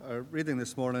Our reading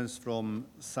this morning is from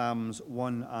Psalms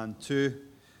 1 and 2.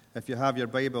 If you have your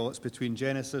Bible, it's between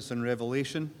Genesis and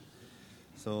Revelation.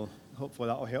 So hopefully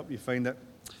that will help you find it.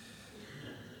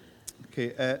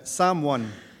 Okay, Psalm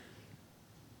 1.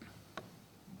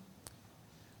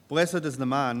 Blessed is the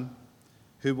man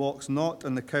who walks not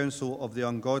in the counsel of the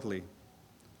ungodly,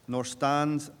 nor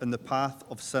stands in the path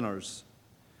of sinners,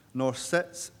 nor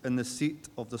sits in the seat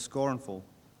of the scornful.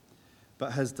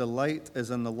 But his delight is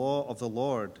in the law of the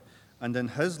Lord, and in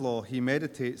his law he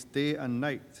meditates day and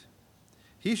night.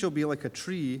 He shall be like a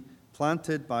tree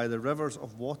planted by the rivers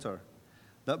of water,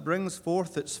 that brings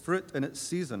forth its fruit in its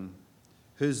season,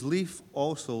 whose leaf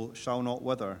also shall not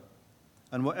wither,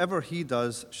 and whatever he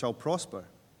does shall prosper.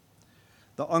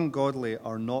 The ungodly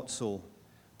are not so,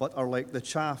 but are like the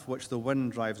chaff which the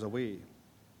wind drives away.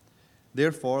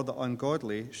 Therefore the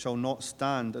ungodly shall not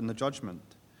stand in the judgment,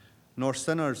 nor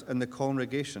sinners in the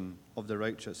congregation of the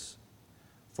righteous.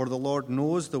 For the Lord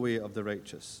knows the way of the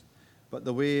righteous, but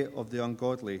the way of the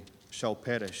ungodly shall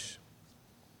perish.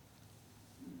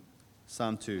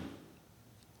 Psalm 2.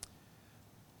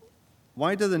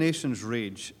 Why do the nations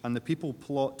rage, and the people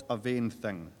plot a vain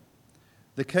thing?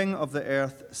 The king of the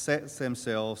earth sets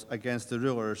themselves against the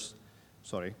rulers.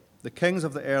 The kings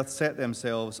of the earth set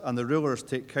themselves, and the rulers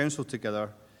take counsel together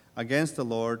against the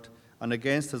Lord and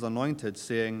against his anointed,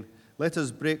 saying, Let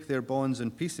us break their bonds in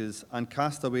pieces and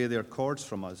cast away their cords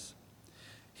from us.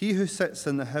 He who sits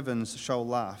in the heavens shall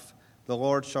laugh. The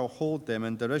Lord shall hold them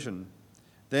in derision.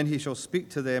 Then he shall speak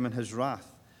to them in his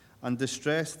wrath and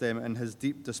distress them in his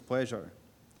deep displeasure.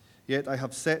 Yet I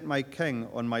have set my king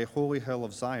on my holy hill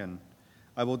of Zion.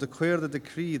 I will declare the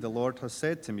decree the Lord has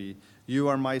said to me. You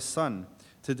are my son.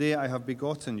 Today I have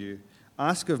begotten you.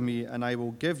 Ask of me, and I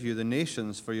will give you the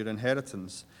nations for your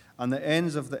inheritance, and the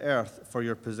ends of the earth for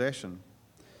your possession.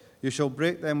 You shall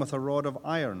break them with a rod of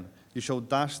iron. You shall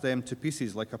dash them to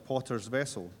pieces like a potter's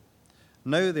vessel.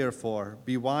 Now, therefore,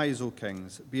 be wise, O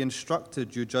kings. Be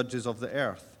instructed, you judges of the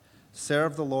earth.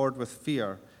 Serve the Lord with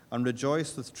fear, and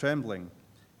rejoice with trembling.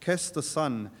 Kiss the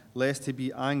Son, lest he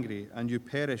be angry, and you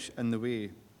perish in the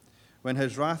way, when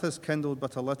his wrath is kindled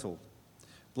but a little.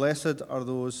 Blessed are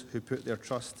those who put their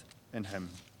trust in him.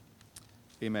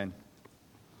 Amen.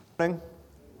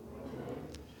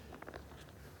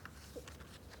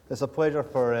 It's a pleasure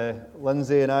for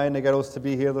Lindsay and I and the girls to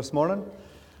be here this morning.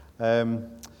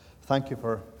 Thank you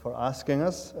for asking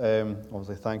us.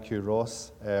 Obviously, thank you,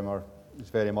 Ross. He's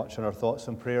very much in our thoughts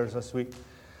and prayers this week.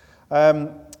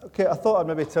 Okay, I thought I'd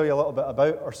maybe tell you a little bit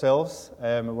about ourselves.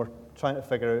 We're trying to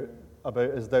figure out about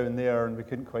us down there, and we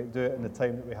couldn't quite do it in the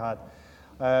time that we had.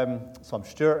 So I'm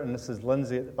Stuart, and this is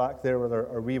Lindsay at the back there with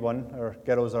our wee one. Our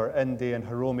girls are Indy and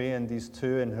Hiromi. Indy's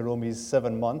 2 and Hiromi's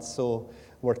 7 months, so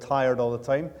we're tired all the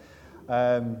time.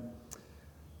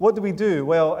 What do we do?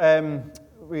 Well,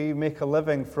 we make a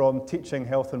living from teaching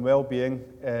health and well-being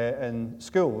in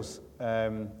schools.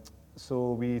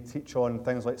 So we teach on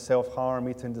things like self-harm,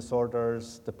 eating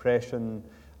disorders, depression,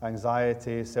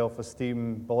 anxiety,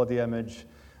 self-esteem, body image,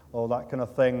 all that kind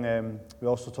of thing. We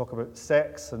also talk about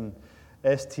sex and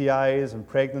STIs and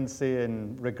pregnancy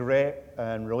and regret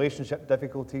and relationship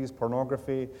difficulties,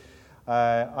 pornography.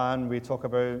 And we talk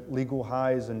about legal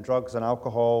highs and drugs and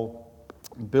alcohol,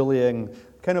 bullying,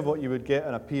 kind of what you would get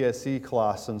in a PSE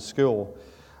class in school.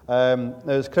 Now,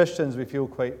 as Christians, we feel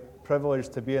quite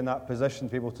privileged to be in that position,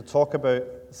 to be able to talk about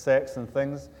sex and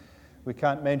things. We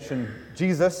can't mention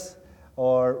Jesus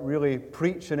or really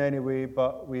preach in any way,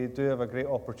 but we do have a great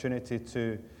opportunity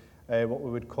to what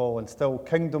we would call instill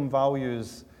kingdom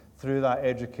values through that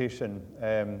education,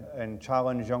 and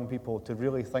challenge young people to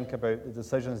really think about the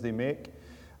decisions they make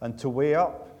and to weigh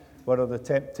up whether the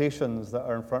temptations that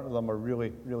are in front of them are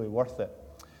really, really worth it.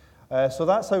 So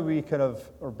that's how we kind of,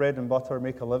 our bread and butter,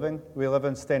 make a living. We live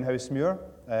in Stenhousemuir.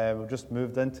 We've just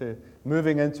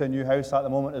moving into a new house at the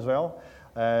moment as well.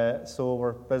 So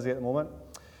we're busy at the moment.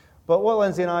 But what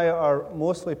Lindsay and I are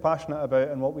mostly passionate about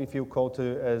and what we feel called to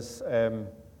is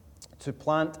to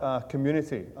plant a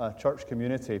community, a church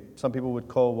community. Some people would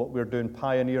call what we're doing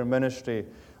pioneer ministry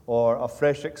or a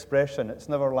fresh expression. It's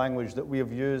never language that we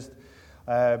have used.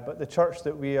 But the church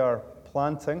that we are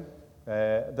planting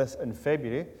this in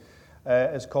February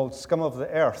is called Scum of the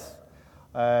Earth,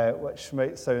 which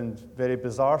might sound very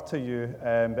bizarre to you.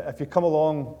 But if you come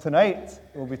along tonight,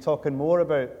 we'll be talking more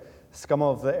about Scum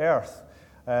of the Earth.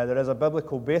 There is a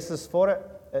biblical basis for it.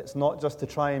 It's not just to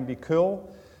try and be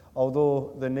cool,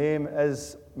 although the name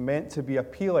is meant to be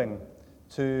appealing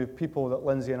to people that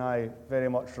Lindsay and I very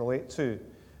much relate to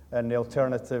in the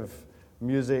alternative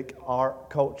music, art,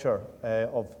 culture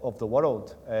of the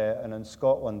world and in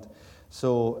Scotland.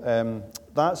 So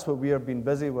that's what we have been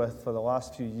busy with for the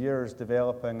last few years,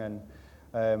 developing,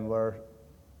 and we're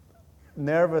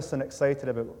nervous and excited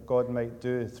about what God might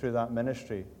do through that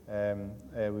ministry.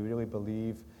 We really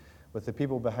believe with the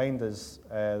people behind us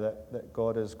that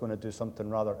God is going to do something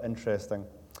rather interesting.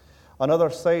 Another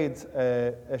side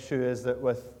issue is that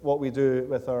with what we do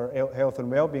with our health and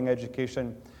wellbeing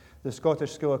education, the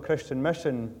Scottish School of Christian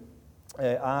Mission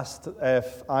asked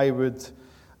if I would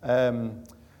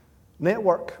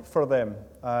network for them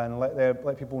and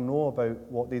let people know about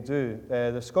what they do.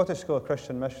 The Scottish School of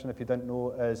Christian Mission, if you didn't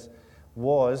know,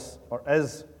 was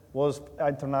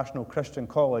International Christian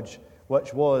College,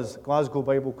 which was Glasgow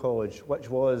Bible College, which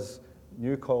was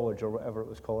New College or whatever it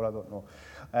was called, I don't know.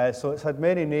 So it's had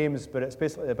many names, but it's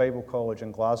basically the Bible College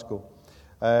in Glasgow.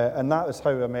 And that was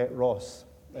how I met Ross.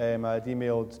 I had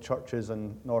emailed churches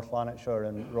in North Lanarkshire,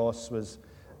 and Ross was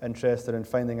interested in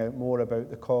finding out more about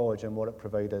the college and what it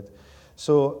provided.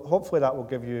 So hopefully that will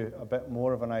give you a bit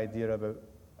more of an idea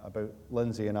about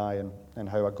Lindsay and I and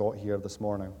how I got here this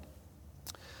morning.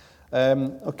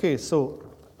 Okay, so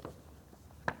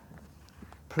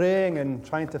praying and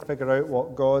trying to figure out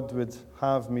what God would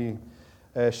have me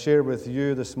share with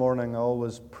you this morning. I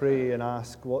always pray and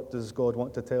ask, what does God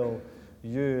want to tell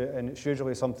you? And it's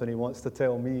usually something he wants to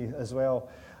tell me as well.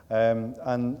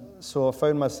 And so I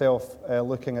found myself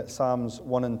looking at Psalms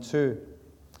 1 and 2.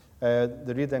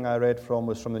 The reading I read from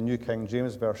was from the New King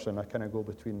James Version. I kind of go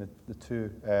between the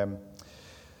two.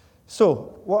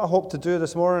 So what I hope to do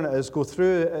this morning is go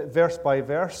through it verse by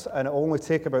verse, and it will only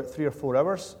take about 3 or 4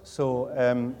 hours.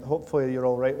 So hopefully you're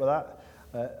all right with that.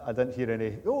 I didn't hear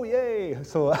any, oh yay!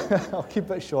 So I'll keep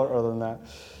it shorter than that.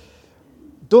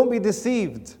 Don't be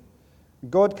deceived.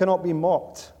 God cannot be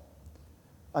mocked.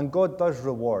 And God does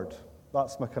reward.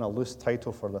 That's my kind of loose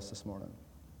title for this morning.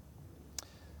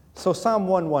 So Psalm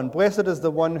 1:1, blessed is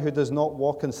the one who does not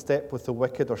walk in step with the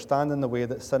wicked, or stand in the way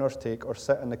that sinners take, or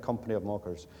sit in the company of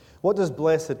mockers. What does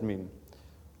blessed mean?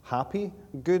 Happy,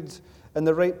 good, in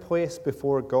the right place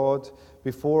before God,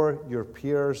 before your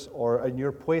peers, or in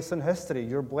your place in history.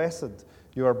 You're blessed.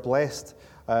 You are blessed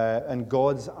in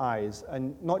God's eyes.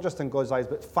 And not just in God's eyes,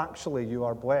 but factually you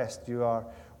are blessed. You are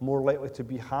more likely to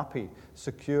be happy,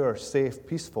 secure, safe,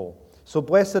 peaceful. So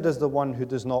blessed is the one who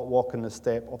does not walk in the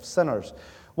step of sinners.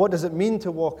 What does it mean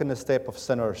to walk in the step of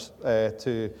sinners,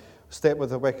 to step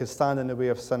with the wicked, stand in the way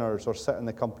of sinners, or sit in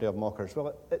the company of mockers?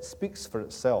 Well, it speaks for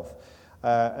itself.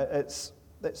 It's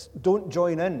don't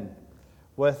join in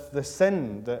with the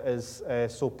sin that is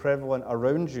so prevalent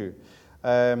around you.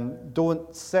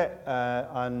 Don't sit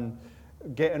and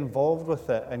get involved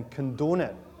with it and condone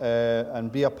it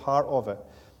and be a part of it.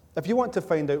 If you want to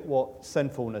find out what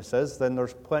sinfulness is, then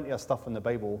there's plenty of stuff in the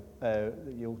Bible that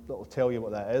will tell you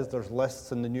what that is. There's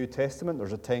lists in the New Testament.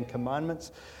 There's the 10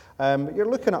 Commandments. You're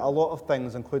looking at a lot of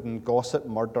things, including gossip,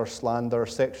 murder, slander,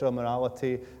 sexual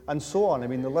immorality, and so on. I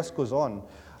mean, the list goes on.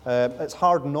 It's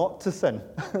hard not to sin.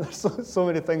 There's so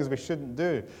many things we shouldn't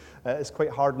do. It's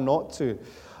quite hard not to.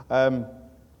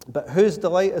 But whose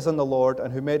delight is in the Lord,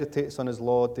 and who meditates on his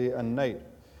law day and night.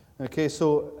 Okay,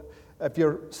 so if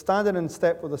you're standing in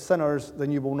step with the sinners,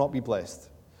 then you will not be blessed.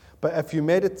 But if you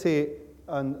meditate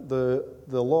on the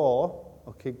law,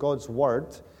 okay, God's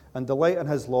word, and delight in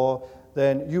his law,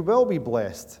 then you will be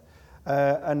blessed.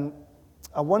 And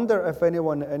I wonder if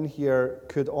anyone in here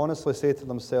could honestly say to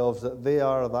themselves that they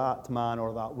are that man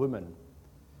or that woman.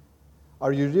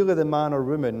 Are you really the man or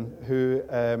woman who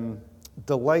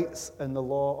delights in the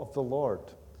law of the Lord?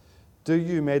 Do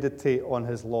you meditate on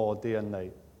his law day and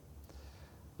night?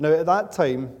 Now, at that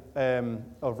time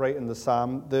of writing the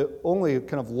psalm, the only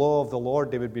kind of law of the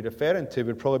Lord they would be referring to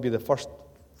would probably be the first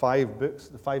 5 books,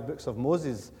 the 5 books of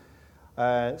Moses.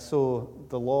 So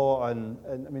the law and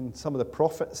I mean, some of the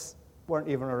prophets weren't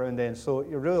even around then. So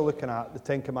you're really looking at the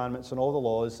 10 Commandments and all the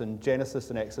laws and Genesis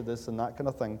and Exodus and that kind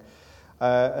of thing.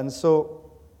 And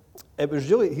so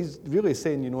he's really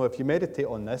saying, if you meditate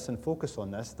on this and focus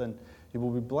on this, then you will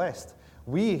be blessed.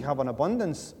 We have an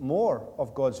abundance more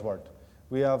of God's word.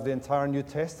 We have the entire New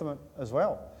Testament as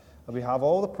well. And we have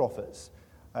all the prophets.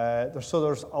 So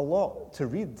there's a lot to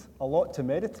read, a lot to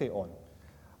meditate on.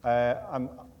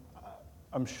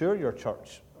 I'm sure your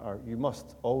church, or you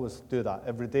must always do that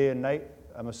every day and night.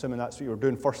 I'm assuming that's what you were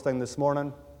doing first thing this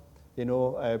morning,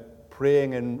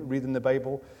 praying and reading the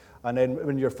Bible. And then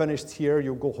when you're finished here,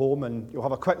 you'll go home and you'll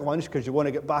have a quick lunch because you want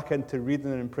to get back into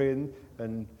reading and praying.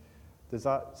 And does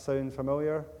that sound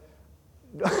familiar?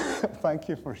 Thank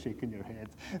you for shaking your head.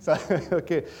 So,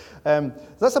 okay,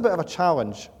 that's a bit of a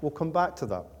challenge. We'll come back to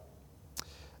that.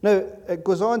 Now, it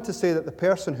goes on to say that the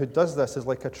person who does this is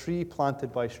like a tree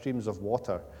planted by streams of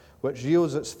water, which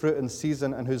yields its fruit in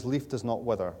season and whose leaf does not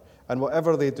wither. And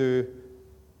whatever they do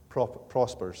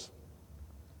prospers.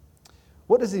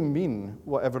 What does he mean,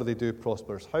 whatever they do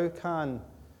prospers? How can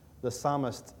the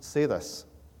psalmist say this?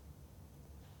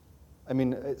 I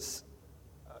mean,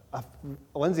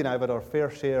 Lindsay and I have had our fair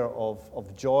share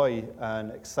of joy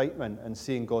and excitement in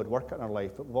seeing God work in our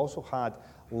life, but we've also had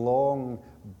long,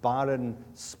 barren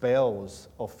spells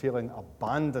of feeling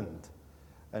abandoned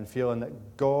and feeling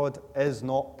that God is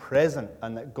not present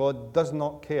and that God does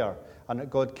not care and that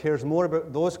God cares more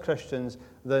about those Christians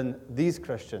than these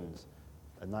Christians.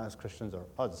 And those Christians are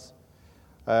us.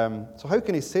 So how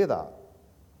can he say that?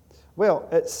 Well,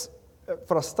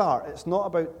 for a start, it's not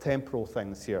about temporal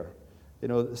things here.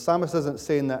 The psalmist isn't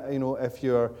saying that, if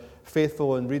you're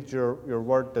faithful and read your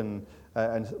word and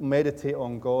meditate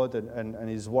on God and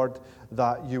his word,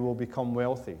 that you will become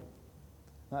wealthy.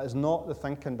 That is not the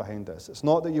thinking behind this. It's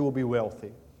not that you will be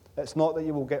wealthy. It's not that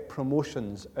you will get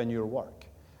promotions in your work.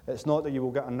 It's not that you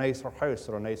will get a nicer house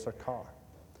or a nicer car.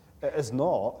 It is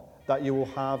not that you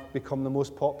will become the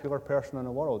most popular person in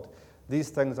the world. These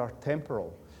things are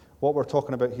temporal. What we're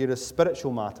talking about here is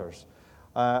spiritual matters.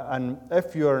 And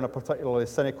if you're in a particularly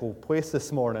cynical place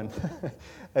this morning,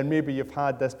 and maybe you've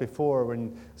had this before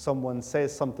when someone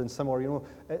says something similar,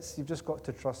 you've just got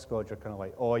to trust God. You're kind of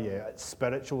like, oh yeah, it's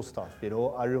spiritual stuff,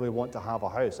 I really want to have a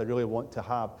house. I really want to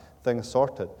have things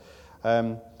sorted.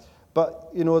 But,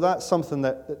 that's something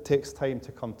that takes time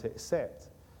to come to accept.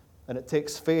 And it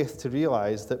takes faith to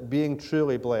realize that being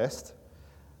truly blessed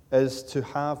is to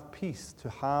have peace, to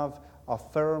have a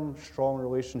firm, strong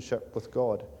relationship with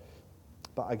God.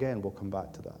 But again, we'll come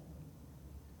back to that.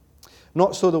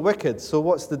 Not so the wicked. So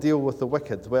what's the deal with the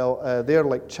wicked? Well, they're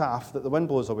like chaff that the wind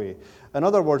blows away. In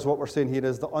other words, what we're saying here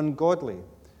is the ungodly.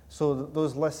 So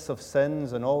those lists of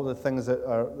sins and all the things that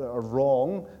are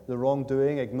wrong, the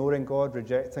wrongdoing, ignoring God,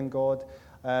 rejecting God,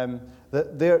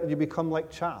 you become like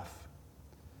chaff.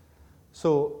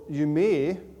 So you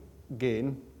may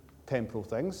gain temporal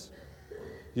things.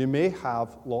 You may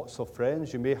have lots of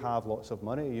friends. You may have lots of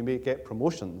money. You may get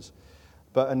promotions.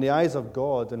 But in the eyes of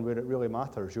God and where it really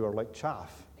matters, you are like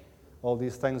chaff. All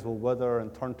these things will wither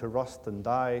and turn to rust and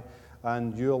die,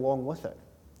 and you along with it.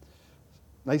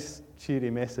 Nice, cheery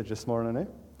message this morning, eh?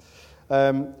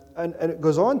 And it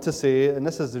goes on to say, and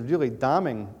this is the really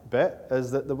damning bit,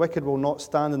 is that the wicked will not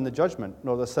stand in the judgment,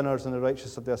 nor the sinners and the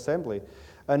righteous of the assembly.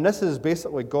 And this is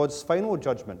basically God's final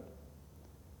judgment.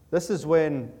 This is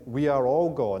when we are all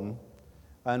gone,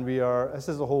 and this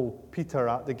is the whole Peter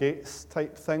at the gates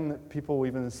type thing that people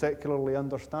even secularly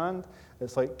understand.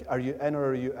 It's like, are you in or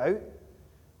are you out?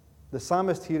 The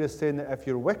psalmist here is saying that if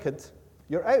you're wicked,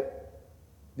 you're out.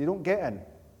 You don't get in.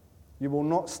 You will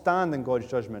not stand in God's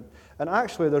judgment. And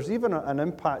actually, there's even an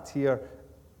impact here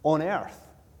on earth.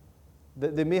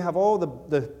 They may have all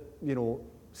the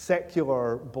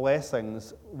secular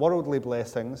blessings, worldly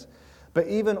blessings, but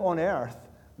even on earth,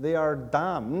 they are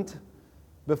damned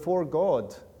before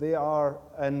God. They are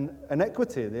in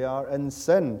iniquity. They are in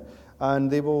sin.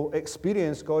 And they will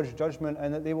experience God's judgment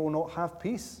and that they will not have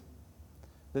peace.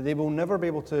 That they will never be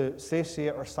able to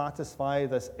satiate or satisfy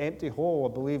this empty hole.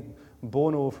 I believe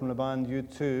Bono from the band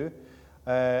U2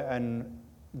 and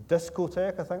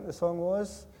Discotheque, I think the song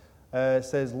was,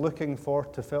 says looking for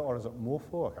to fill, or is it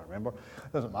Mofo? I can't remember.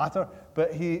 Doesn't matter.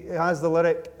 But he has the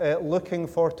lyric, looking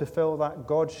for to fill that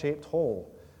God-shaped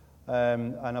hole.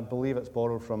 And I believe it's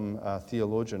borrowed from a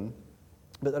theologian.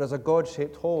 But there is a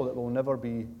God-shaped hole that will never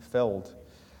be filled.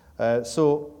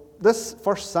 So this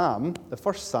first psalm, the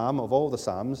first psalm of all the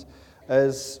psalms,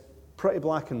 is pretty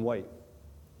black and white.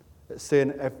 It's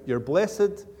saying if you're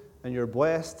blessed and you're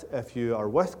blessed, if you are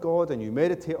with God and you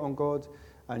meditate on God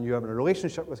and you have a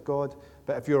relationship with God,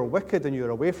 but if you're wicked and you're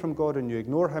away from God and you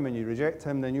ignore Him and you reject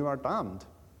Him, then you are damned.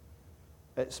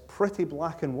 It's pretty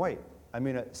black and white. I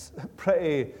mean, it's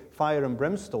pretty fire and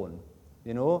brimstone.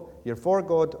 You're for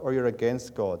God or you're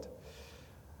against God.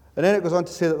 And then it goes on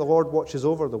to say that the Lord watches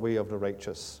over the way of the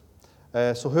righteous.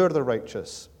 So who are the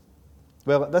righteous?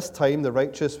 Well, at this time, the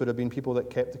righteous would have been people that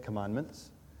kept the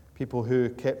commandments, people who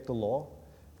kept the law,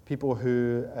 people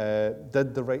who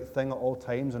did the right thing at all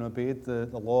times and obeyed the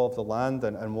law of the land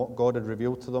and what God had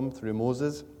revealed to them through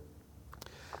Moses.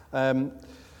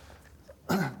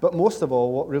 But most of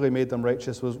all, what really made them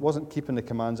righteous wasn't keeping the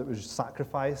commands, it was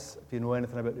sacrifice. If you know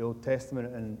anything about the Old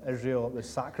Testament in Israel, it was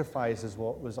sacrifice is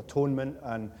what was atonement,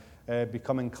 and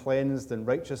becoming cleansed, and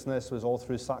righteousness was all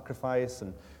through sacrifice,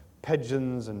 and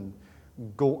pigeons and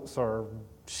goats or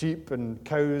sheep and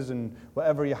cows and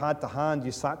whatever you had to hand,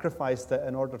 you sacrificed it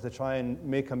in order to try and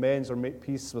make amends or make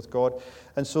peace with God.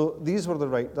 And so these were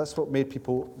that's what made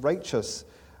people righteous.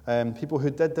 people who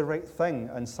did the right thing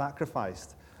and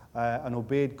sacrificed and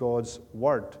obeyed God's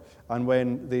word. And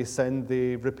when they sinned,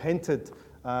 they repented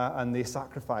and they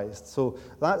sacrificed. So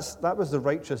that was the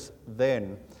righteous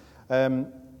then.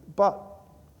 But,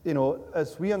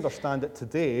 as we understand it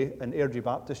today in Airdrie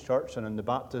Baptist Church and in the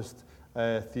Baptist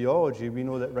theology, we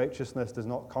know that righteousness does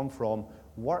not come from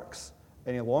works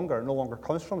any longer. It no longer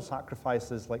comes from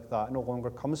sacrifices like that. It no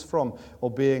longer comes from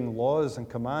obeying laws and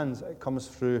commands. It comes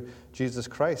through Jesus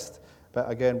Christ. But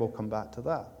again, we'll come back to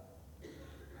that.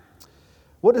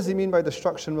 What does he mean by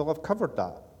destruction? Well, I've covered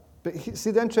that. But see,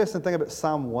 the interesting thing about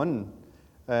Psalm 1,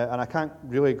 and I can't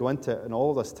really go into it in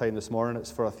all this time this morning,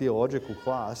 it's for a theological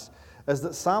class, is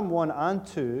that Psalm 1 and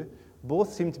 2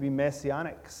 both seem to be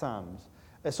messianic psalms.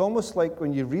 It's almost like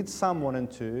when you read Psalm 1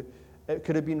 and 2, it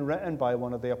could have been written by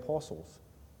one of the apostles.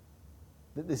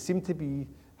 That they seem to be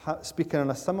speaking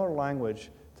in a similar language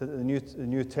to the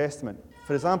New Testament.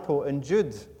 For example, in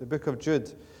Jude, the book of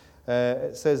Jude,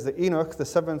 it says that Enoch, the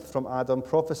seventh from Adam,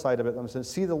 prophesied about them, saying,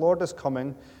 "See, the Lord is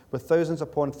coming with thousands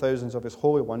upon thousands of his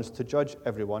holy ones to judge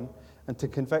everyone and to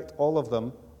convict all of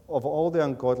them of all the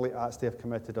ungodly acts they have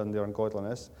committed on their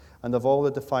ungodliness and of all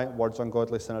the defiant words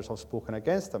ungodly sinners have spoken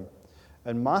against him."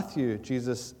 In Matthew,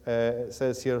 Jesus it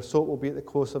says here, "So it will be at the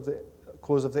close of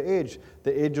the age.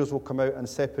 The angels will come out and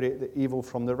separate the evil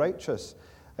from the righteous,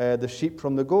 the sheep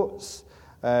from the goats.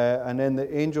 And then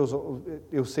the angels,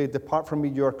 he'll say, 'Depart from me,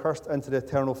 you are cursed, into the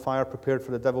eternal fire prepared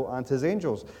for the devil and his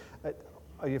angels.'"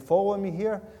 Are you following me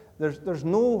here? There's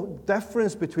no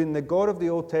difference between the God of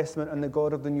the Old Testament and the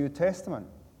God of the New Testament.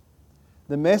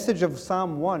 The message of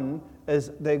Psalm 1 is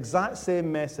the exact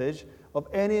same message of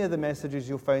any of the messages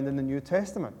you'll find in the New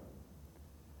Testament.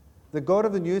 The God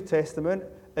of the New Testament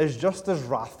is just as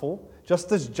wrathful,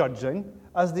 just as judging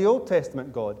as the Old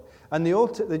Testament God. And the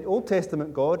Old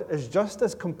Testament God is just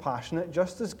as compassionate,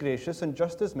 just as gracious, and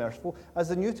just as merciful as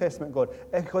the New Testament God,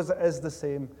 because it is the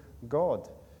same God.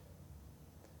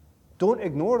 Don't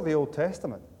ignore the Old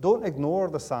Testament. Don't ignore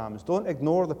the Psalms. Don't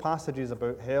ignore the passages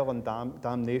about hell and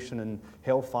damnation and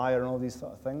hellfire and all these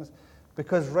sort of things,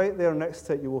 because right there next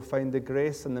to it you will find the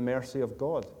grace and the mercy of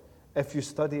God if you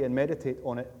study and meditate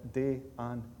on it day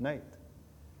and night.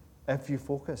 If you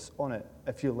focus on it,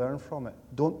 if you learn from it.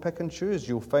 Don't pick and choose.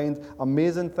 You'll find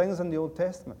amazing things in the Old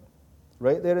Testament.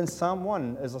 Right there in Psalm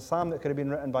 1 is a psalm that could have been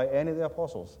written by any of the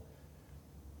apostles.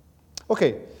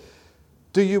 Okay,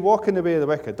 do you walk in the way of the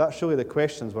wicked? That's really the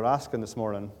questions we're asking this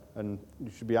morning, and you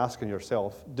should be asking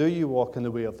yourself. Do you walk in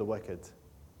the way of the wicked?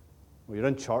 Well, you're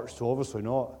in church, so obviously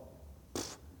not.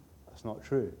 That's not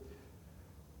true.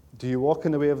 Do you walk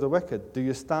in the way of the wicked? Do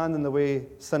you stand in the way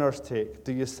sinners take?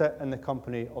 Do you sit in the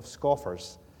company of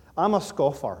scoffers? I'm a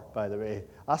scoffer, by the way.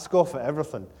 I scoff at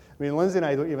everything. I mean, Lindsay and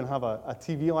I don't even have a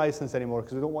TV license anymore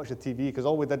because we don't watch the TV, because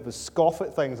all we did was scoff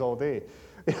at things all day.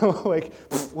 Like,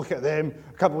 look at them,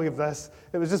 I can't believe this.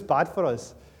 It was just bad for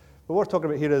us. But what we're talking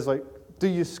about here is, like, do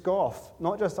you scoff,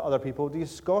 not just at other people, do you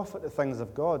scoff at the things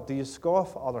of God? Do you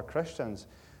scoff at other Christians?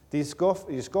 Are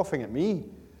you scoffing at me?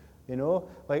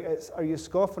 Are you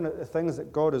scoffing at the things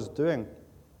that God is doing?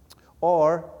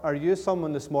 Or are you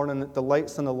someone this morning that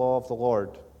delights in the law of the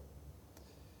Lord?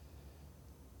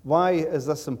 Why is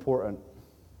this important?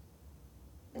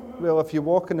 Well, if you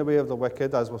walk in the way of the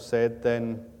wicked, as we've said,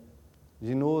 then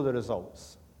you know the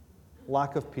results.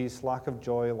 Lack of peace, lack of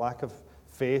joy, lack of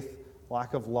faith,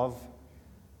 lack of love.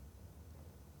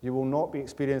 You will not be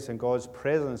experiencing God's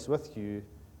presence with you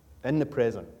in the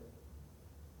present.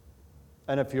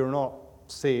 And if you're not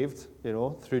saved,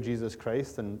 through Jesus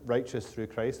Christ and righteous through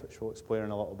Christ, which we'll explain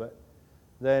in a little bit,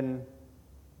 then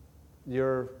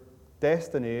your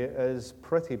destiny is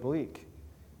pretty bleak.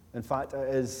 In fact,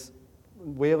 it is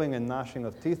wailing and gnashing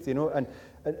of teeth, and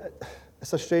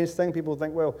it's a strange thing. People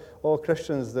think, well, all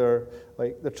Christians, they're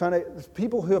trying to, there's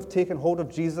people who have taken hold of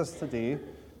Jesus today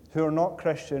who are not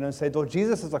Christian and said, oh,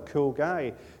 Jesus is a cool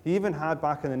guy. He even had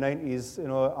back in the 90s,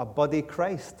 a buddy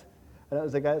Christ. And it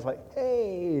was a guy that's like,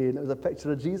 hey, and it was a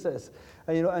picture of Jesus.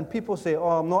 And, and people say, oh,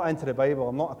 I'm not into the Bible,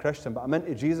 I'm not a Christian, but I'm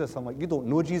into Jesus. I'm like, you don't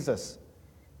know Jesus.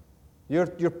 You're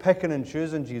picking and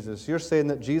choosing Jesus. You're saying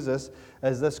that Jesus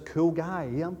is this cool guy.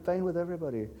 Yeah, I'm fine with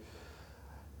everybody.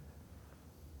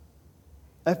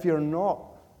 If you're not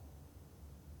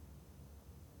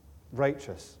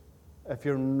righteous, if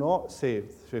you're not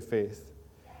saved through faith,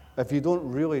 if you don't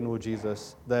really know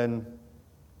Jesus, then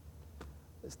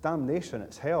it's damnation,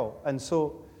 it's hell. And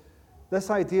so this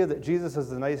idea that Jesus is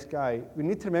the nice guy, we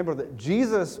need to remember that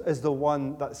Jesus is the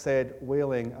one that said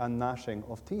wailing and gnashing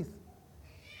of teeth.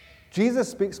 Jesus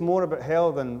speaks more about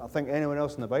hell than I think anyone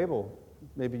else in the Bible.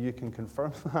 Maybe you can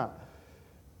confirm that.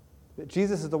 But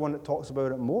Jesus is the one that talks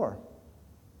about it more.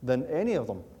 than any of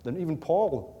them, than even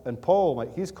Paul. And Paul,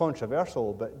 like, he's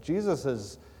controversial, but Jesus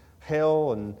is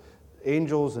hell and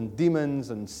angels and demons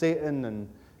and Satan and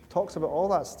talks about all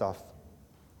that stuff.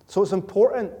 So it's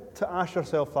important to ask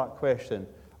yourself that question.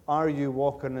 Are you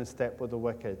walking in step with the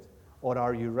wicked? Or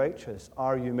are you righteous?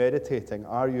 Are you meditating?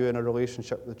 Are you in a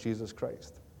relationship with Jesus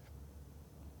Christ?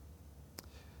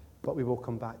 But we will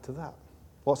come back to that.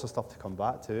 Lots of stuff to come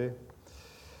back to.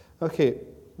 Okay,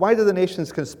 why do the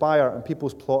nations conspire and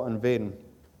peoples plot in vain?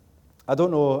 I don't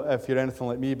know if you're anything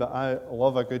like me, but I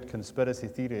love a good conspiracy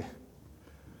theory.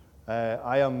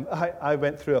 I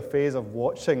went through a phase of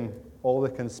watching all the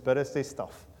conspiracy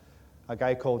stuff. A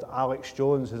guy called Alex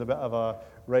Jones, who's a bit of a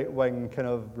right-wing kind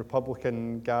of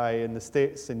Republican guy in the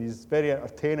States, and he's very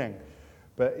entertaining,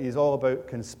 but he's all about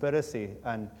conspiracy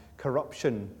and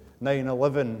corruption,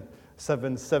 9/11,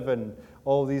 7/7,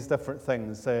 all these different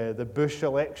things, the Bush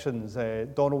elections,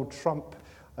 Donald Trump,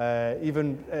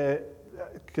 even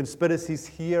conspiracies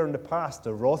here in the past,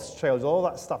 the Rothschilds, all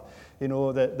that stuff, you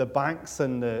know, the banks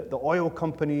and the oil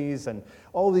companies and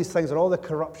all these things and all the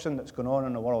corruption that's going on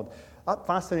in the world. That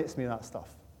fascinates me, that stuff.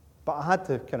 But I had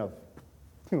to kind of,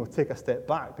 take a step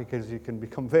back because you can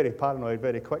become very paranoid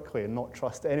very quickly and not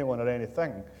trust anyone or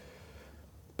anything.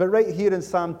 But right here in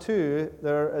Psalm 2,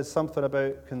 there is something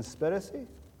about conspiracy.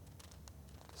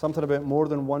 Something about more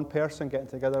than one person getting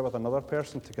together with another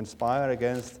person to conspire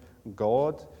against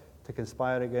God, to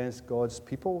conspire against God's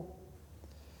people.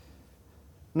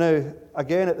 Now,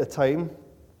 again, at the time,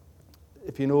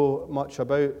 if you know much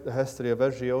about the history of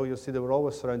Israel, you'll see they were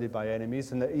always surrounded by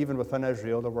enemies, and that even within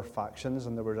Israel there were factions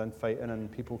and there were infighting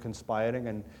and people conspiring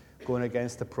and going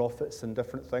against the prophets and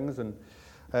different things. And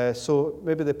so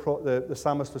maybe the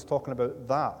psalmist was talking about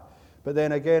that. But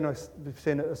then again, I was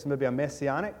saying that it's maybe a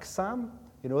messianic psalm,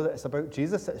 that it's about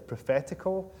Jesus, that it's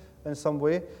prophetical in some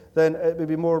way. Then it would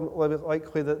be more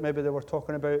likely that maybe they were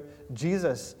talking about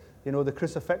Jesus, the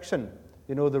crucifixion,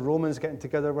 the Romans getting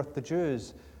together with the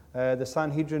Jews, the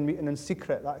Sanhedrin meeting in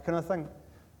secret, that kind of thing.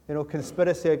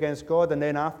 Conspiracy against God. And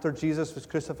then after Jesus was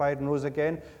crucified and rose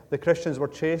again, the Christians were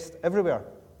chased everywhere,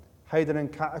 hiding in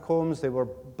catacombs. They were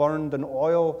burned in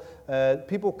oil.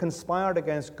 People conspired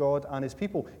against God and his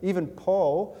people. Even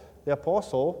Paul, the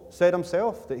apostle, said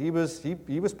himself that he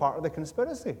was part of the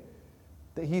conspiracy,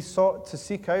 that he sought to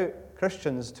seek out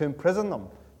Christians, to imprison them,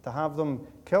 to have them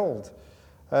killed.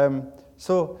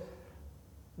 So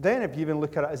then if you even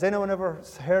look at it, has anyone ever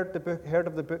heard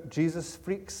of the book Jesus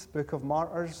Freaks, Book of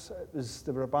Martyrs?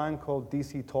 There were a band called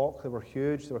DC Talk. They were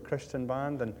huge. They were a Christian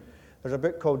band. And there's a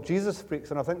book called Jesus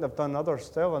Freaks, and I think they've done others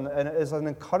still. And it is an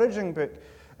encouraging book.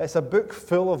 It's a book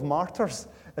full of martyrs.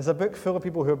 It's a book full of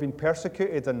people who have been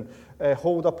persecuted and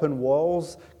holed up in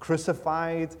walls,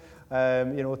 crucified,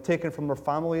 taken from their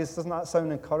families. Doesn't that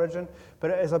sound encouraging?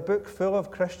 But it is a book full of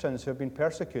Christians who have been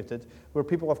persecuted, where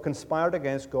people have conspired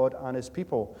against God and his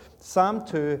people. Psalm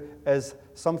 2 is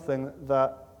something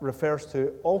that refers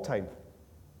to all time.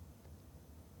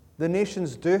 The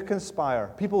nations do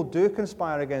conspire. People do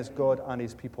conspire against God and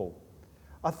his people.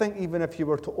 I think even if you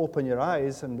were to open your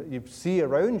eyes and you see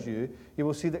around you, you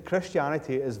will see that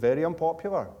Christianity is very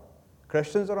unpopular.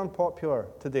 Christians are unpopular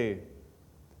today.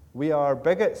 We are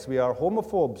bigots. We are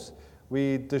homophobes.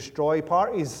 We destroy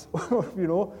parties.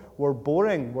 We're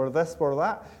boring. We're this, we're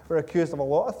that. We're accused of a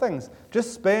lot of things.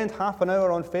 Just spend half an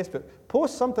hour on Facebook.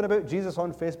 Post something about Jesus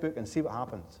on Facebook and see what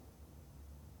happens.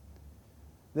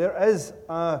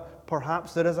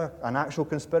 Perhaps there is an actual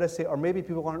conspiracy, or maybe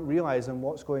people aren't realizing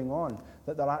what's going on,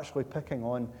 that they're actually picking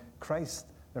on Christ.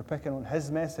 They're picking on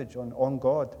his message, on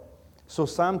God. So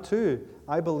Psalm 2,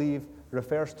 I believe,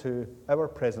 refers to our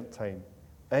present time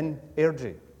in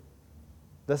Airdrie,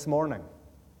 this morning,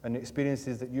 and the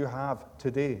experiences that you have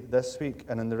today, this week,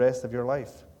 and in the rest of your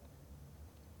life.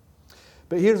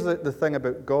 But here's the thing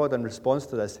about God in response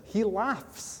to this. He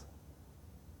laughs.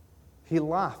 He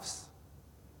laughs.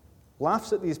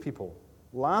 Laughs at these people.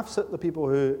 Laughs at the people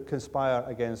who conspire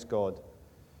against God.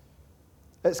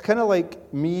 It's kind of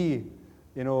like me,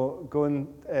 going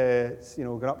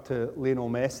up to Lionel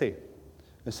Messi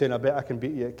and saying, I bet I can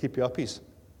beat you at keepy-uppies.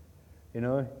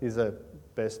 He's the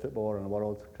best footballer in the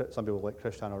world. Some people like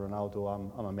Cristiano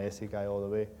Ronaldo. I'm a Messi guy all the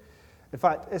way. In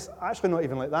fact, it's actually not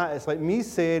even like that. It's like me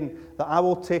saying that I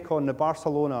will take on the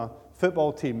Barcelona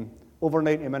football team over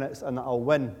 90 minutes and that I'll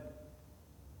win.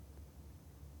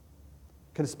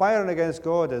 Conspiring against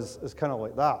God is kind of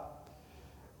like that.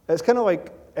 It's kind of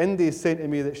like Indy saying to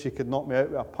me that she could knock me out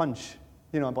with a punch.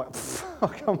 I'm like,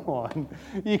 oh, come on,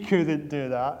 you couldn't do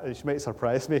that. She might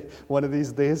surprise me one of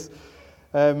these days.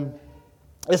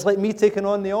 It's like me taking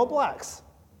on the All Blacks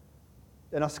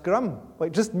in a scrum,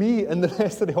 like just me and the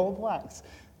rest of the All Blacks.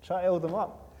 Try to hold them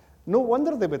up. No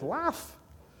wonder they would laugh.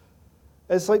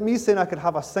 It's like me saying I could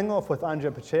have a sing-off with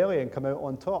Andrea Bocelli and come out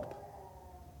on top.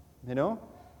 You know?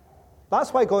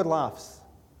 That's why God laughs.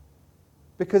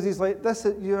 Because he's like,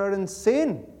 you are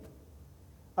insane.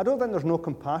 I don't think there's no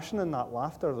compassion in that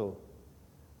laughter, though.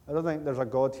 I don't think there's a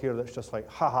God here that's just like,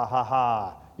 ha, ha, ha,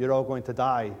 ha, you're all going to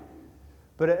die.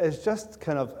 But it is just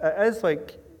kind of, it is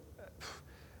like,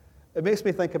 it makes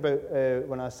me think about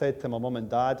when I said to my mum and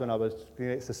dad when I was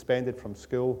being suspended from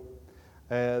school,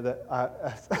 that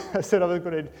I said I was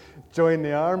going to join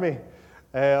the army.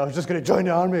 I was just going to join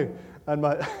the army. And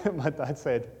my dad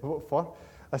said, what for?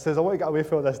 I said, I want to get away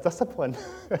from all this discipline.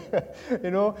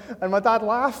 You know? And my dad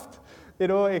laughed. You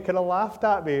know, he kind of laughed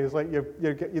at me. He's like, you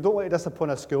don't like to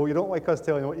discipline a school. You don't like us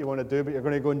telling you what you want to do, but you're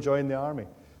going to go and join the army.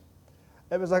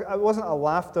 It wasn't a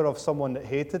laughter of someone that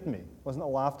hated me. It wasn't a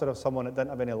laughter of someone that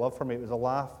didn't have any love for me. It was a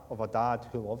laugh of a dad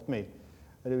who loved me.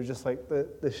 And it was just like,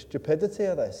 the stupidity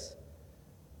of this.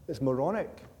 It's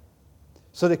moronic.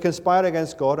 So they conspire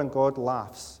against God, and God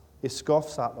laughs. He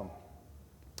scoffs at them.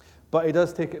 But he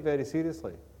does take it very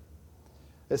seriously.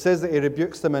 It says that he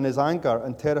rebukes them in his anger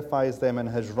and terrifies them in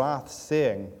his wrath,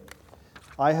 saying,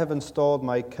 I have installed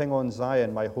my king on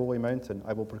Zion, my holy mountain.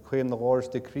 I will proclaim the Lord's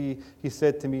decree. He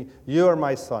said to me, you are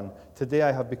my son. Today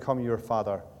I have become your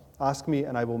father. Ask me,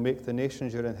 and I will make the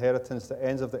nations your inheritance, the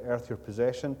ends of the earth your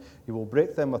possession. You will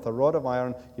break them with a rod of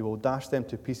iron. You will dash them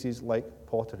to pieces like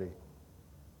pottery.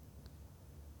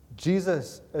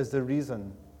 Jesus is the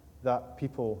reason that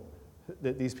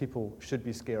these people should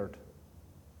be scared.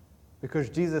 Because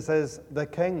Jesus is the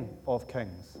King of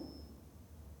kings,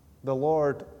 the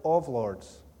Lord of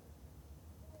lords.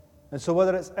 And so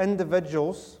whether it's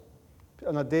individuals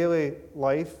in a daily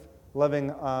life living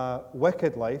a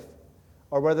wicked life,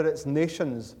 or whether it's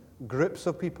nations, groups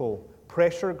of people,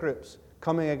 pressure groups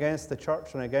coming against the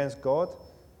church and against God,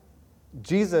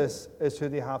 Jesus is who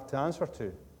they have to answer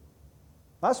to.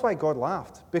 That's why God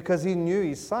laughed, because he knew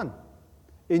his son.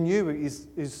 He knew what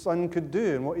his son could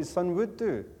do and what his son would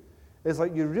do. It's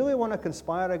like, you really want to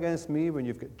conspire against me when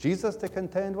you've got Jesus to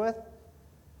contend with?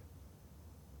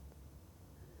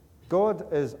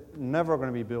 God is never going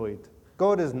to be bullied.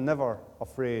 God is never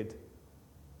afraid.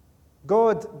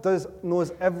 God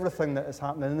knows everything that is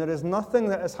happening, and there is nothing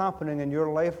that is happening in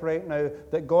your life right now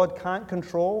that God can't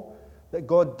control, that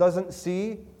God doesn't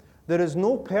see. There is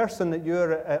no person that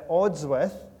you're at odds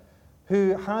with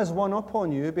who has one up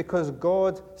on you, because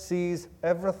God sees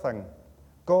everything.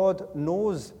 God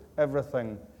knows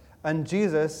everything. And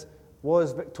Jesus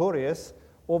was victorious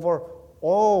over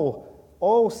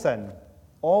all sin,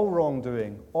 all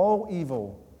wrongdoing, all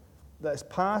evil that is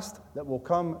past, that will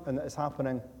come, and that is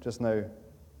happening just now.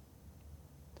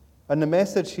 And the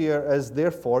message here is,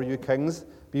 therefore, you kings,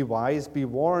 be wise, be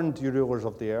warned, you rulers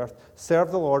of the earth.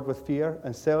 Serve the Lord with fear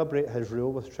and celebrate his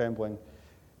rule with trembling.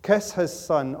 Kiss his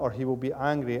son, or he will be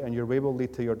angry, and your way will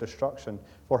lead to your destruction.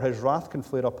 For his wrath can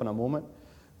flare up in a moment.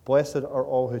 Blessed are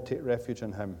all who take refuge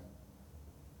in him.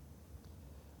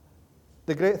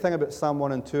 The great thing about Psalm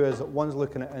 1 and 2 is that one's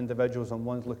looking at individuals and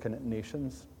one's looking at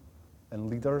nations and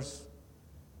leaders.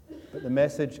 But the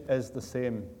message is the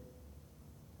same.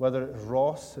 Whether it's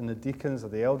Ross and the deacons or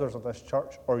the elders of this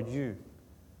church, or you,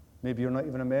 maybe you're not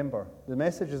even a member, the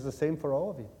message is the same for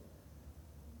all of you.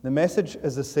 The message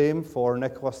is the same for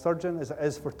Nicola Sturgeon as it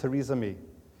is for Theresa May.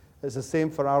 It's the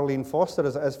same for Arlene Foster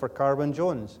as it is for Carwyn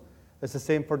Jones. It's the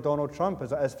same for Donald Trump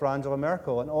as it is for Angela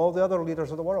Merkel and all the other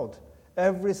leaders of the world.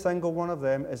 Every single one of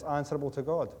them is answerable to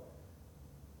God.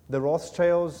 The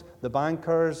Rothschilds, the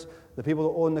bankers, the people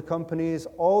that own the companies,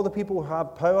 all the people who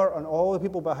have power, and all the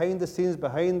people behind the scenes,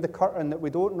 behind the curtain that we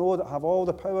don't know, that have all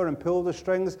the power and pull the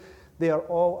strings, they are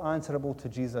all answerable to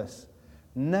Jesus.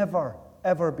 Never,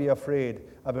 ever be afraid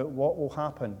about what will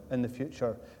happen in the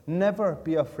future. Never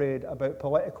be afraid about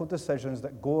political decisions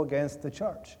that go against the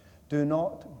church. Do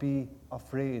not be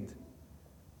afraid.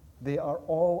 They are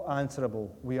all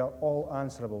answerable. We are all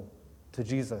answerable to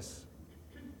Jesus.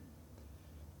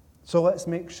 So let's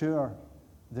make sure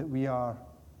that we are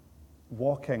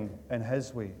walking in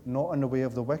his way, not in the way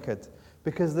of the wicked.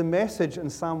 Because the message in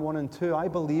Psalm 1 and 2, I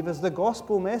believe, is the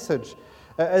gospel message.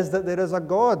 It is that there is a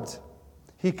God.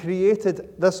 He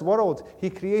created this world. He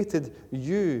created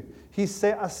you. He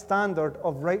set a standard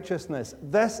of righteousness.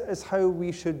 This is how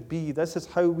we should be. This is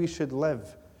how we should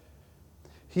live.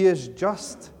 He is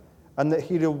just, and that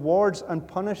he rewards and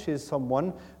punishes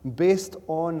someone based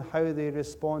on how they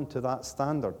respond to that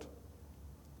standard,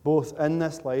 both in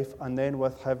this life and then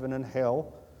with heaven and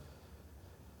hell.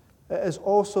 It is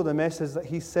also the message that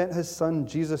he sent his son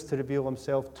Jesus to reveal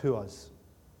himself to us.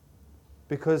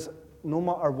 Because no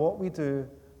matter what we do,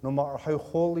 no matter how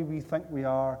holy we think we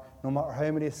are, no matter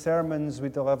how many sermons we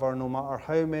deliver, no matter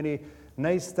how many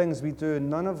nice things we do,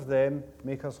 none of them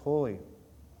make us holy.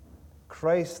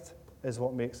 Christ is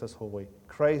what makes us holy.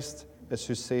 Christ is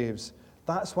who saves.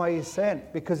 That's why he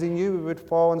sent, because he knew we would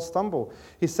fall and stumble.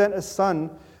 He sent his Son,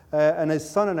 and his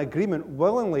Son, in agreement,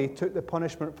 willingly took the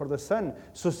punishment for the sin.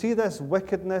 So see this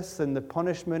wickedness and the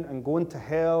punishment and going to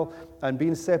hell and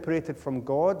being separated from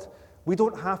God? We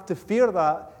don't have to fear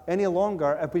that any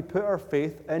longer if we put our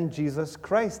faith in Jesus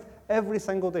Christ every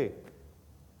single day.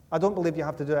 I don't believe you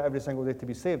have to do it every single day to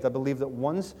be saved. I believe that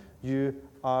once you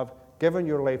have given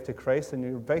your life to Christ and you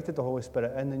invited the Holy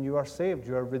Spirit in, then you are saved.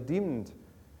 You are redeemed.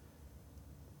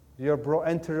 You are brought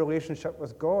into relationship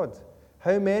with God.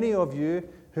 How many of you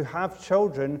who have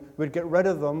children would get rid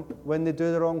of them when they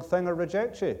do the wrong thing or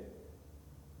reject you?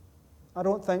 I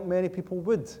don't think many people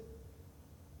would.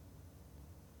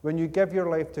 When you give your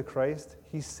life to Christ,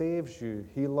 he saves you.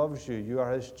 He loves you. You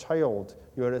are his child.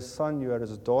 You are his son. You are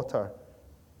his daughter.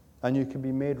 And you can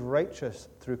be made righteous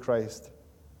through Christ.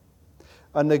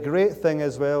 And the great thing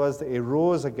as well is that he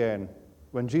rose again.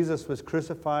 When Jesus was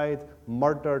crucified,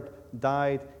 murdered,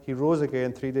 died, he rose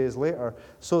again 3 days later,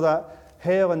 so that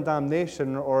hell and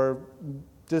damnation, or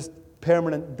just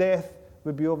permanent death,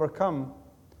 would be overcome,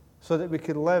 so that we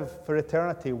could live for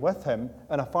eternity with him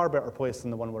in a far better place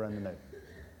than the one we're in now.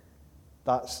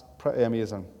 That's pretty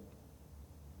amazing.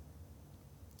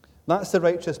 That's the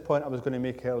righteous point I was going to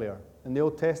make earlier. In the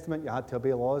Old Testament, you had to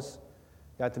obey laws.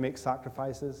 You had to make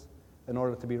sacrifices in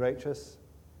order to be righteous.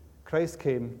 Christ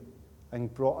came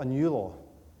and brought a new law,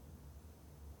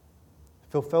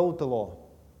 fulfilled the law,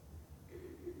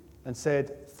 and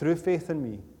said, through faith in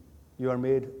me, you are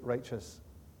made righteous.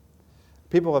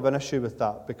 People have an issue with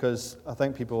that, because I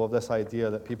think people have this idea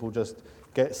that people just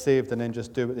get saved and then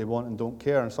just do what they want and don't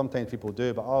care. And sometimes people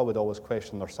do, but I would always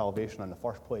question their salvation in the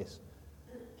first place.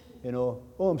 You know,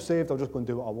 oh, I'm saved, I'll just go and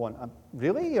do what I want.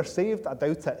 Really? You're saved? I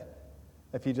doubt it.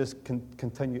 If you just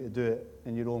continue to do it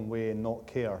in your own way and not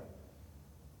care.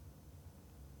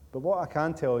 But what I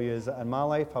can tell you is that in my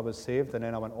life I was saved and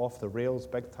then I went off the rails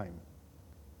big time.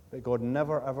 But God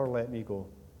never ever let me go.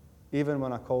 Even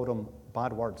when I called him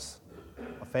bad words,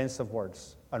 offensive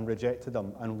words, and rejected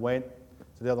them and went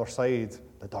to the other side,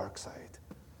 the dark side.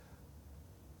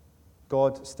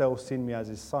 God still seen me as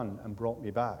his son and brought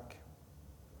me back.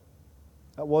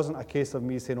 It wasn't a case of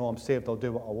me saying, oh, I'm saved, I'll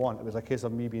do what I want. It was a case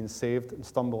of me being saved and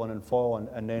stumbling and falling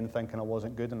and then thinking I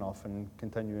wasn't good enough and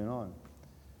continuing on.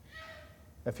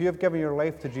 If you have given your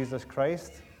life to Jesus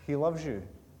Christ, he loves you.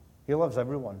 He loves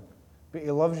everyone. But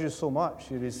he loves you so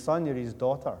much. You're his son, you're his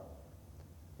daughter.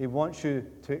 He wants you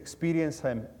to experience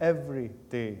him every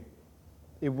day.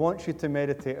 He wants you to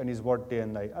meditate on his word day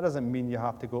and night. That doesn't mean you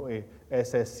have to go to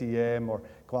SSCM or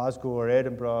Glasgow or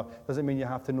Edinburgh. It doesn't mean you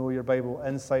have to know your Bible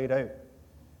inside out.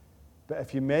 But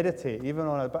if you meditate, even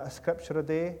on a bit of scripture a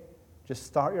day, just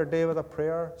start your day with a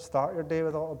prayer, start your day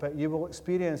with a little bit, you will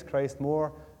experience Christ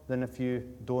more than if you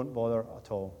don't bother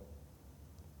at all.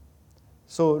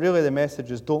 So really the message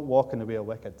is don't walk in the way of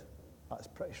wicked. That's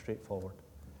pretty straightforward.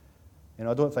 You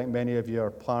know, I don't think many of you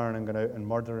are planning on going out and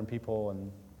murdering people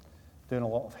and doing a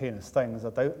lot of heinous things. I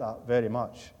doubt that very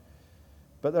much.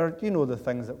 But there are, you know, the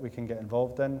things that we can get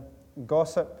involved in.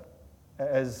 Gossip,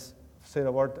 it is, say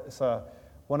the word, it's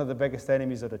one of the biggest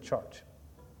enemies of the church.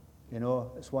 You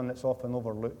know, it's one that's often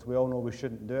overlooked. We all know we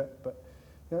shouldn't do it, but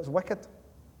you know, it's wicked.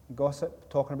 Gossip,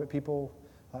 talking about people,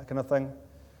 that kind of thing.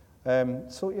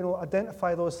 So, you know,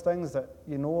 identify those things that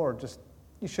you know are just,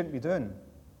 you shouldn't be doing.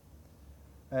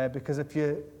 Because if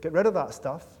you get rid of that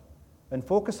stuff and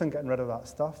focus on getting rid of that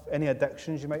stuff, any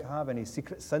addictions you might have, any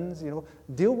secret sins, you know,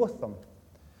 deal with them.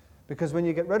 Because when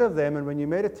you get rid of them and when you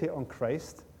meditate on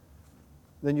Christ,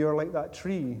 then you're like that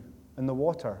tree in the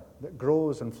water that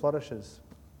grows and flourishes.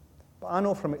 But I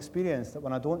know from experience that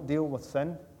when I don't deal with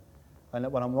sin and that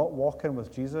when I'm not walking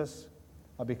with Jesus,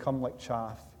 I become like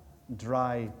chaff,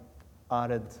 dry,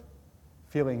 arid,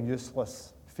 feeling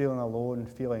useless, feeling alone,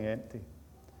 feeling empty.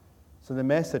 So the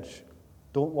message,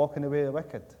 don't walk in the way of the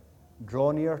wicked.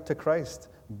 Draw near to Christ.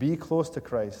 Be close to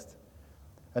Christ.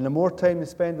 And the more time you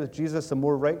spend with Jesus, the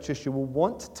more righteous you will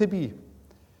want to be.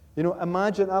 You know,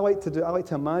 imagine, I like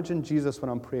to imagine Jesus when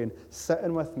I'm praying,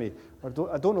 sitting with me. I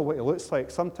don't know what he looks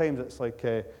like. Sometimes it's like,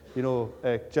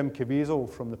 Jim Caviezel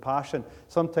from The Passion.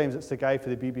 Sometimes it's the guy for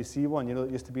the BBC one, you know,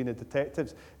 that used to be in The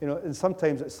Detectives. You know, and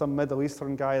sometimes it's some Middle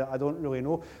Eastern guy that I don't really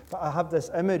know. But I have this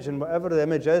image, and whatever the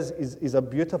image is, he's a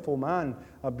beautiful man,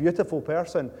 a beautiful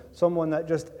person, someone that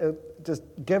just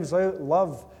gives out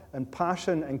love and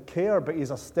passion and care, but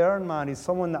he's a stern man. He's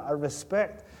someone that I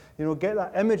respect. You know, get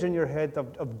that image in your head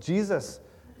of Jesus.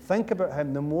 think about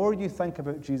him, the more you think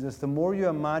about Jesus, the more you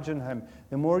imagine him,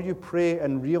 the more you pray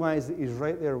and realize that he's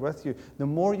right there with you, the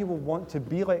more you will want to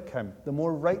be like him, the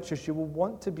more righteous you will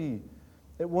want to be.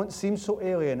 It won't seem so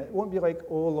alien. It won't be like,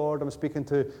 oh Lord, I'm speaking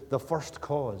to the first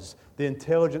cause, the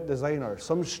intelligent designer,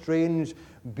 some strange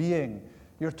being.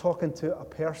 You're talking to a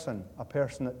person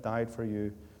that died for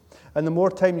you. And the more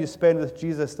time you spend with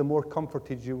Jesus, the more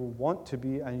comforted you will want to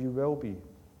be, and you will be.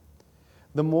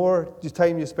 The more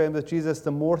time you spend with Jesus,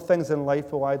 the more things in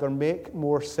life will either make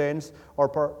more sense or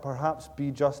perhaps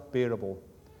be just bearable.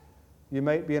 You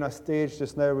might be in a stage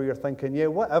just now where you're thinking, yeah,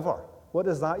 whatever. What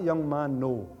does that young man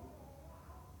know?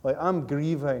 Like, I'm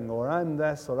grieving, or I'm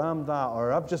this, or I'm that,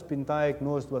 or I've just been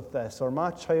diagnosed with this, or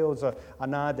my child's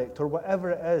an addict, or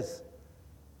whatever it is.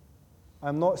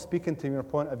 I'm not speaking to your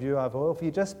point of view of, well, if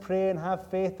you just pray and have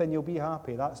faith, then you'll be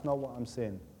happy. That's not what I'm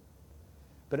saying.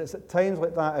 But it's at times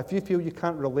like that, if you feel you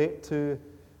can't relate to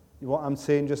what I'm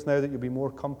saying just now, that you'll be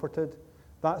more comforted,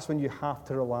 that's when you have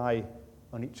to rely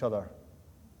on each other.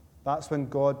 That's when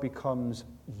God becomes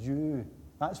you.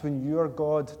 That's when you're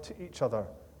God to each other,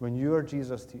 when you're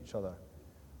Jesus to each other.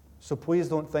 So please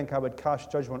don't think I would cast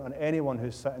judgment on anyone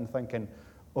who's sitting thinking,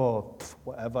 oh,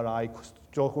 whatever, I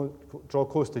draw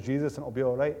close to Jesus and it'll be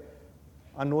all right.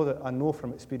 I know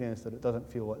from experience that it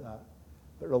doesn't feel like that.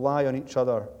 But rely on each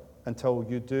other until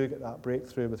you do get that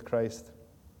breakthrough with Christ.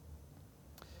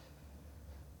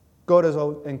 God is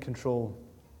in control,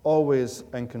 always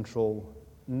in control.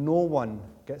 No one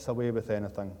gets away with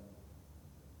anything.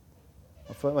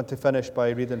 I want to finish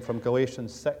by reading from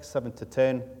Galatians 6, 7 to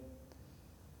 10.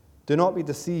 Do not be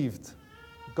deceived.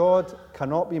 God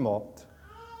cannot be mocked.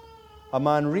 A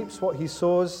man reaps what he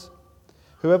sows.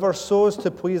 Whoever sows to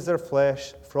please their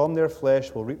flesh, from their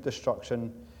flesh will reap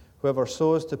destruction. Whoever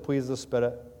sows to please the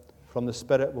Spirit, from the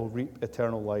Spirit will reap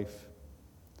eternal life.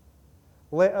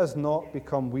 Let us not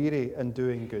become weary in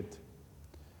doing good,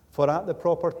 for at the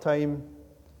proper time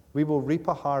we will reap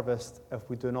a harvest if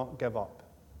we do not give up.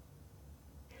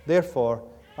 Therefore,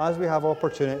 as we have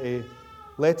opportunity,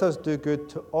 let us do good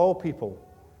to all people,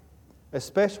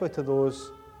 especially to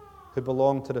those who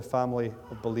belong to the family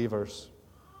of believers.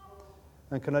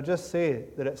 And can I just say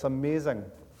that it's amazing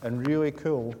and really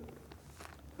cool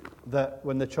that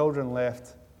when the children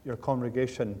left, your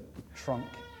congregation shrunk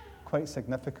quite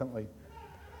significantly.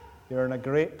 You're in a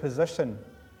great position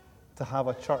to have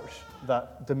a church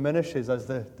that diminishes as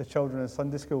the children in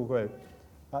Sunday school go out.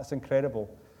 That's incredible.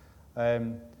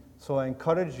 So I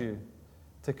encourage you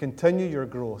to continue your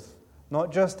growth,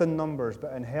 not just in numbers,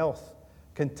 but in health.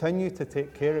 Continue to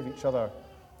take care of each other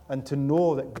and to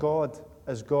know that God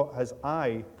has got his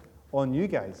eye on you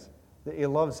guys, that he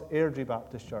loves Airdrie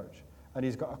Baptist Church, and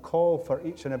he's got a call for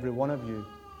each and every one of you.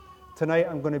 Tonight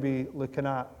I'm going to be looking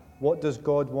at, what does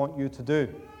God want you to do?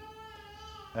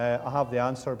 I have the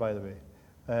answer, by the way,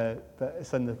 but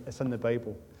it's in the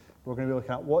Bible. We're going to be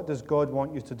looking at, what does God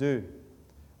want you to do?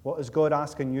 What is God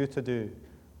asking you to do?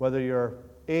 Whether you're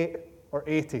 8 or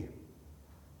 80,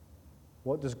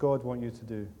 what does God want you to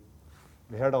do?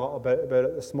 We heard a little bit about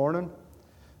it this morning.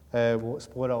 We'll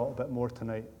explore it a little bit more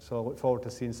tonight. So I look forward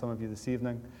to seeing some of you this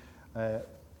evening. That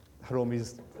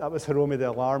was Hiromi,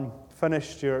 the alarm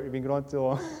finished. You've been going on too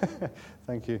long.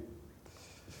 Thank you.